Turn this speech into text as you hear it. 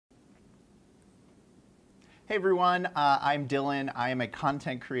Hey everyone, I'm Dylan. I am a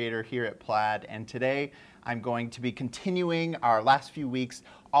content creator here at Plaid, and today I'm going to be continuing our last few weeks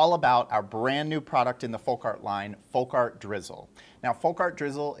all about our brand new product in the FolkArt line, FolkArt Drizzle. Now, FolkArt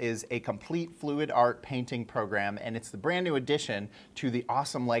Drizzle is a complete fluid art painting program, and it's the brand new addition to the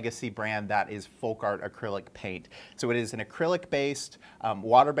awesome legacy brand that is FolkArt acrylic paint. So it is an acrylic-based,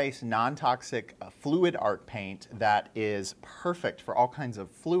 water-based, non-toxic fluid art paint that is perfect for all kinds of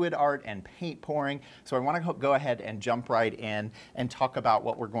fluid art and paint pouring. So I want to go ahead and jump right in and talk about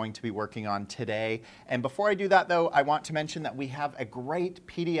what we're going to be working on today. And before I do that, though, I want to mention that we have a great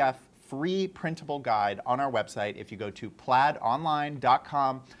PDF free printable guide on our website. If you go to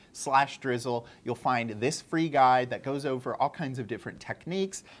plaidonline.com/drizzle, you'll find this free guide that goes over all kinds of different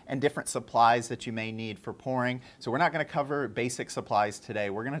techniques and different supplies that you may need for pouring. So we're not going to cover basic supplies today.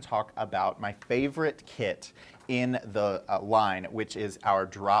 We're going to talk about my favorite kit in the line, which is our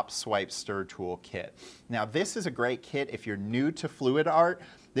Drop Swipe Stir Tool kit. Now, this is a great kit if you're new to fluid art.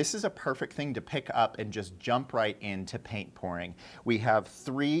 This is a perfect thing to pick up and just jump right into paint pouring. We have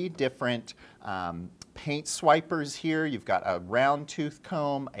three different paint swipers here. You've got a round tooth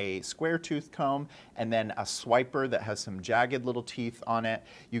comb, a square tooth comb, and then a swiper that has some jagged little teeth on it.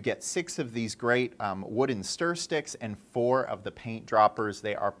 You get 6 of these great wooden stir sticks and 4 of the paint droppers.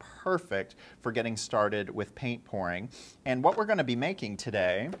 They are perfect for getting started with paint pouring. And what we're going to be making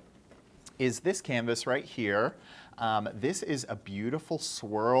today is this canvas right here. This is a beautiful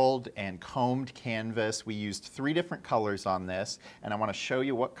swirled and combed canvas. We used 3 different colors on this, and I want to show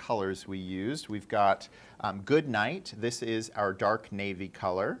you what colors we used. We've got Good Night. This is our dark navy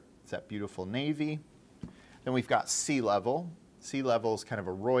color. It's that beautiful navy. Then we've got Sea Level. Sea Level is kind of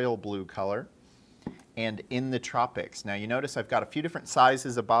a royal blue color. And In the Tropics. Now you notice I've got a few different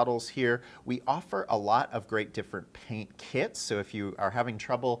sizes of bottles here. We offer a lot of great different paint kits, so if you are having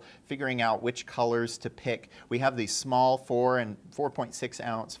trouble figuring out which colors to pick, we have these small 4 and 4.6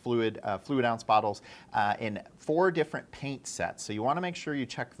 ounce fluid ounce bottles in 4 different paint sets. So you want to make sure you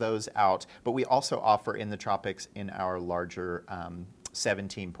check those out, but we also offer In the Tropics in our larger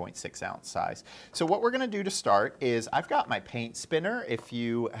 17.6 ounce size. So what we're going to do to start is I've got my paint spinner. If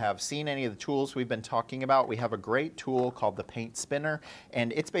you have seen any of the tools we've been talking about, we have a great tool called the paint spinner,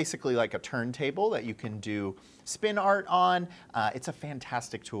 and it's basically like a turntable that you can do spin art on. It's a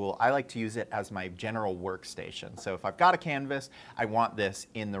fantastic tool. I like to use it as my general workstation. So if I've got a canvas, I want this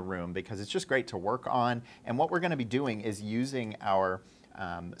in the room because it's just great to work on. And what we're going to be doing is using our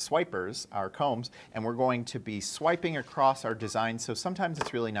swipers, our combs, and we're going to be swiping across our design. So sometimes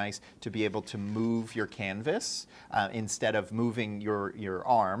it's really nice to be able to move your canvas instead of moving your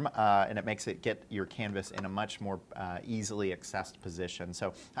arm, and it makes it get your canvas in a much more easily accessed position.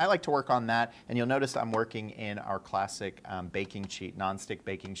 So I like to work on that, and you'll notice I'm working in our classic baking sheet, nonstick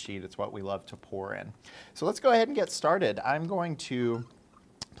baking sheet. It's what we love to pour in. So let's go ahead and get started. I'm going to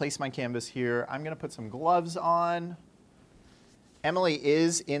place my canvas here. I'm going to put some gloves on. Emily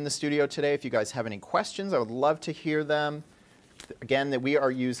is in the studio today. If you guys have any questions, I would love to hear them. Again, that we are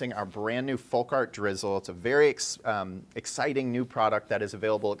using our brand new FolkArt Drizzle. It's a very exciting new product that is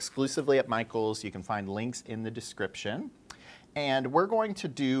available exclusively at Michael's. You can find links in the description. And we're going to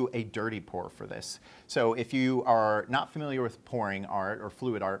do a dirty pour for this. So if you are not familiar with pouring art or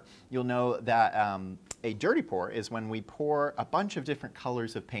fluid art, you'll know that a dirty pour is when we pour a bunch of different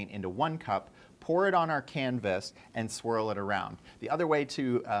colors of paint into one cup, pour it on our canvas, and swirl it around. The other way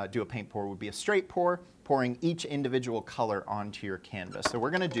to do a paint pour would be a straight pour, pouring each individual color onto your canvas. So we're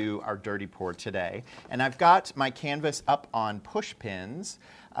going to do our dirty pour today. And I've got my canvas up on push pins.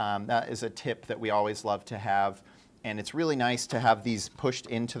 That is a tip that we always love to have. And it's really nice to have these pushed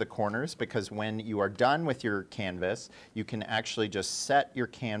into the corners because when you are done with your canvas, you can actually just set your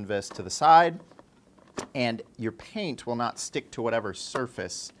canvas to the side and your paint will not stick to whatever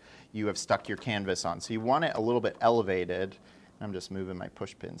surface you have stuck your canvas on. So you want it a little bit elevated. I'm just moving my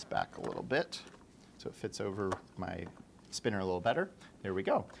push pins back a little bit so it fits over my spinner a little better. There we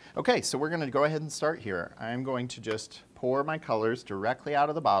go. Okay, so we're going to go ahead and start here. I'm going to just pour my colors directly out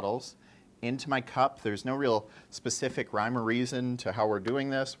of the bottles into my cup. There's no real specific rhyme or reason to how we're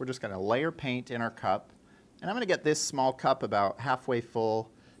doing this. We're just going to layer paint in our cup. And I'm going to get this small cup about halfway full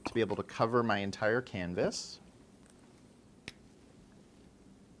to be able to cover my entire canvas.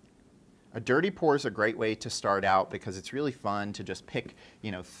 A dirty pour is a great way to start out because it's really fun to just pick,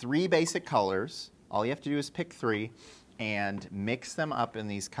 3 basic colors. All you have to do is pick 3 and mix them up in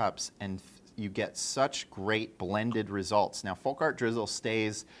these cups, and you get such great blended results. Now, FolkArt Drizzle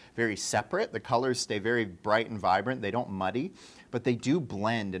stays very separate. The colors stay very bright and vibrant. They don't muddy, but they do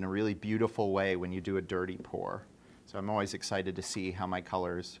blend in a really beautiful way when you do a dirty pour. So I'm always excited to see how my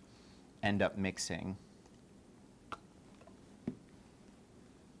colors end up mixing.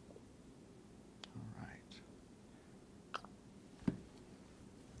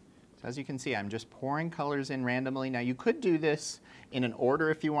 So as you can see, I'm just pouring colors in randomly. Now you could do this in an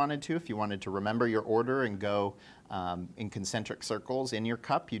order if you wanted to remember your order and go in concentric circles in your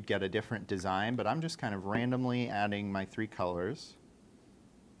cup, you'd get a different design, but I'm just kind of randomly adding my 3 colors.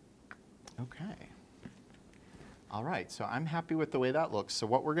 Okay. All right, so I'm happy with the way that looks. So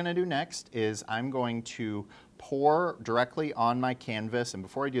what we're gonna do next is I'm going to pour directly on my canvas, and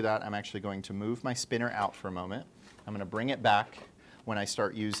before I do that, I'm actually going to move my spinner out for a moment. I'm gonna bring it back when I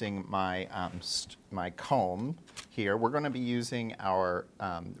start using my, my comb here. We're gonna be using our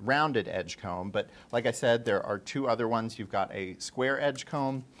rounded edge comb, but like I said, there are 2 other ones. You've got a square edge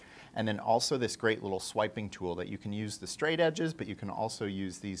comb, and then also this great little swiping tool that you can use the straight edges, but you can also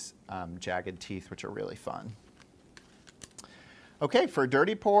use these jagged teeth, which are really fun. Okay, for a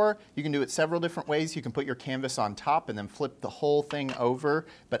dirty pour, you can do it several different ways. You can put your canvas on top and then flip the whole thing over,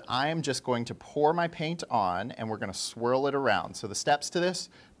 but I am just going to pour my paint on and we're gonna swirl it around. So the steps to this,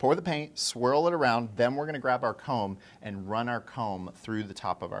 pour the paint, swirl it around, then we're gonna grab our comb and run our comb through the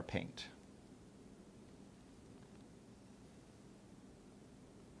top of our paint.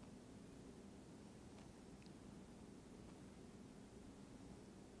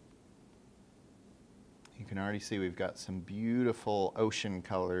 You can already see we've got some beautiful ocean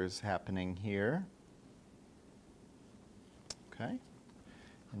colors happening here. Okay,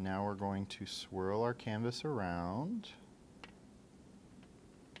 and now we're going to swirl our canvas around.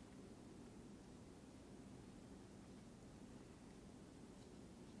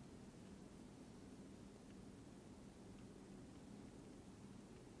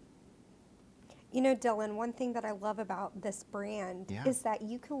 You know, Dylan, one thing that I love about this brand is that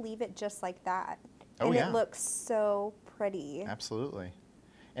you can leave it just like that. And it looks so pretty. Absolutely.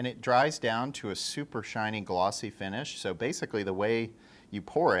 And it dries down to a super shiny, glossy finish. So basically the way you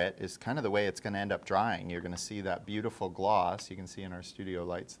pour it is kind of the way it's going to end up drying. You're going to see that beautiful gloss you can see in our studio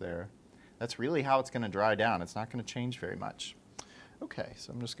lights there. That's really how it's going to dry down. It's not going to change very much. Okay,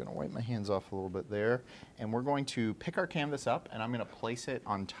 so I'm just going to wipe my hands off a little bit there. And we're going to pick our canvas up and I'm going to place it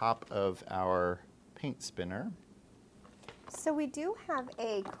on top of our paint spinner. So we do have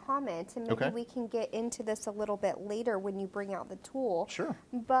a comment, and maybe we can get into this a little bit later when you bring out the tool. Sure.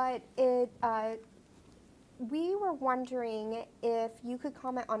 But we were wondering if you could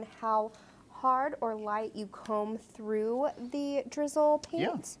comment on how hard or light you comb through the drizzle paint.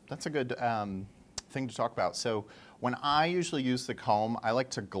 Yeah, that's a good thing to talk about. So when I usually use the comb, I like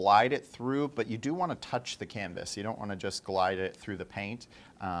to glide it through, but you do want to touch the canvas. You don't want to just glide it through the paint.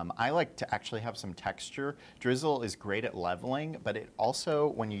 I like to actually have some texture. Drizzle is great at leveling, but it also,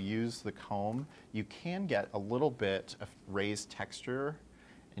 when you use the comb, you can get a little bit of raised texture,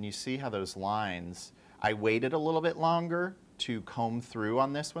 and you see how those lines, I waited a little bit longer to comb through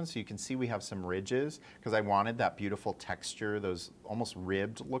on this one, so you can see we have some ridges, because I wanted that beautiful texture, those almost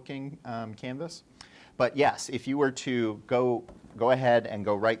ribbed looking canvas. But yes, if you were to go ahead and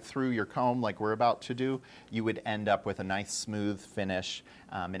go right through your comb like we're about to do, you would end up with a nice smooth finish,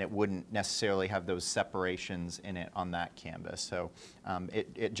 and it wouldn't necessarily have those separations in it on that canvas. So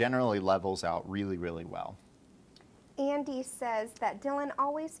it generally levels out really, really well. Andy says that Dylan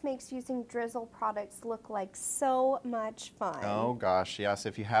always makes using Drizzle products look like so much fun. Oh gosh, yes.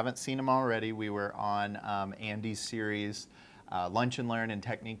 If you haven't seen them already, we were on Andy's series, Lunch and Learn and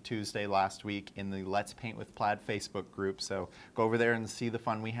Technique Tuesday last week in the Let's Paint with Plaid Facebook group. So go over there and see the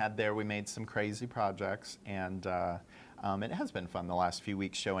fun we had there. We made some crazy projects, and it has been fun the last few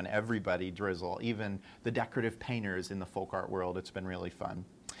weeks showing everybody Drizzle, even the decorative painters in the folk art world. It's been really fun.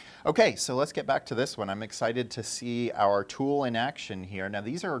 Okay, so let's get back to this one. I'm excited to see our tool in action here. Now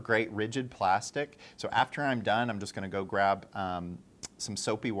these are a great rigid plastic, so after I'm done, I'm just going to go grab some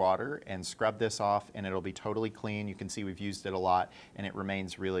soapy water and scrub this off, and it'll be totally clean. You can see we've used it a lot and it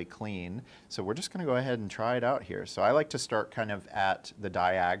remains really clean. So we're just going to go ahead and try it out here. So I like to start kind of at the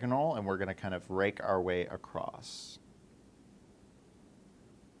diagonal, and we're going to kind of rake our way across.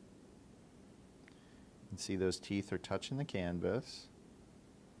 You can see those teeth are touching the canvas.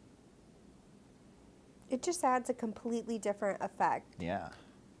 It just adds a completely different effect. Yeah.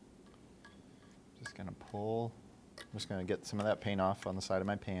 Just going to pull. I'm just going to get some of that paint off on the side of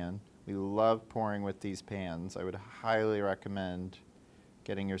my pan. We love pouring with these pans. I would highly recommend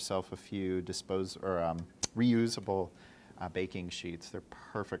getting yourself a few reusable baking sheets. They're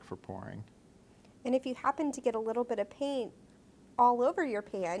perfect for pouring. And if you happen to get a little bit of paint all over your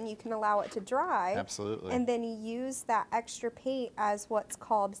pan, you can allow it to dry. Absolutely. And then you use that extra paint as what's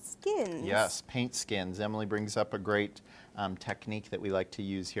called skins. Yes, paint skins. Emily brings up a great technique that we like to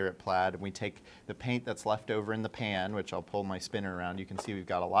use here at Plaid. We take the paint that's left over in the pan, which I'll pull my spinner around. You can see we've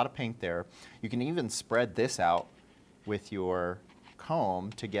got a lot of paint there. You can even spread this out with your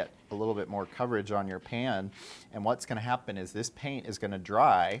comb to get a little bit more coverage on your pan. And what's going to happen is this paint is going to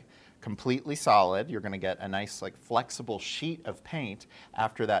dry completely solid. You're going to get a nice like flexible sheet of paint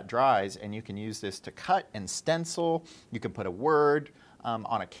after that dries, and you can use this to cut and stencil. You can put a word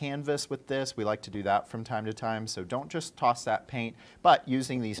on a canvas with this. We like to do that from time to time, so don't just toss that paint, but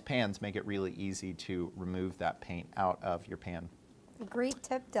using these pans make it really easy to remove that paint out of your pan. Great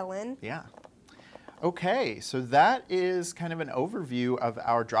tip, Dylan. Yeah. Okay, so that is kind of an overview of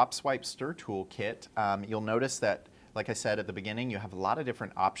our Drop Swipe Stir Tool kit. You'll notice that, like I said at the beginning, you have a lot of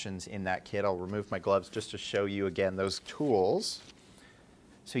different options in that kit. I'll remove my gloves just to show you again those tools.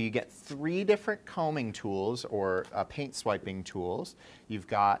 So you get 3 different combing tools or paint swiping tools. You've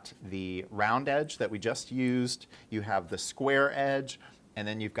got the round edge that we just used. You have the square edge. And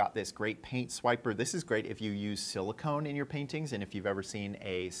then you've got this great paint swiper. This is great if you use silicone in your paintings, and if you've ever seen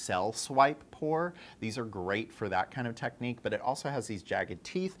a cell swipe pour. These are great for that kind of technique, but it also has these jagged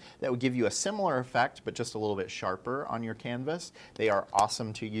teeth that would give you a similar effect, but just a little bit sharper on your canvas. They are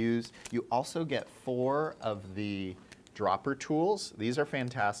awesome to use. You also get 4 of the dropper tools. These are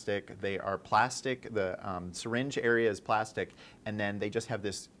fantastic. They are plastic. The syringe area is plastic, and then they just have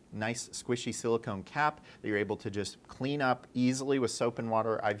this nice squishy silicone cap that you're able to just clean up easily with soap and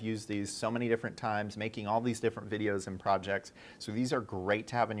water. I've used these so many different times, making all these different videos and projects. So these are great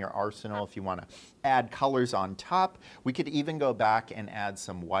to have in your arsenal if you want to add colors on top. We could even go back and add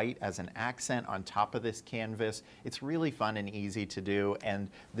some white as an accent on top of this canvas. It's really fun and easy to do, and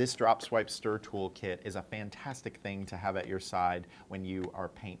this Drop Swipe Stir Tool kit is a fantastic thing to have at your side when you are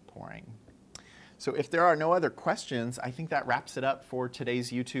paint pouring. So if there are no other questions, I think that wraps it up for today's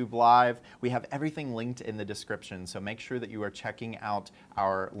YouTube Live. We have everything linked in the description, so make sure that you are checking out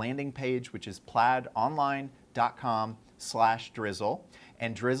our landing page, which is plaidonline.com/drizzle.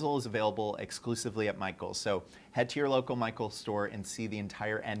 And Drizzle is available exclusively at Michael's. So head to your local Michael's store and see the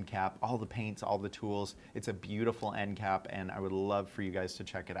entire end cap, all the paints, all the tools. It's a beautiful end cap, and I would love for you guys to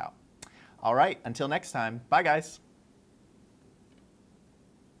check it out. All right, until next time, bye guys.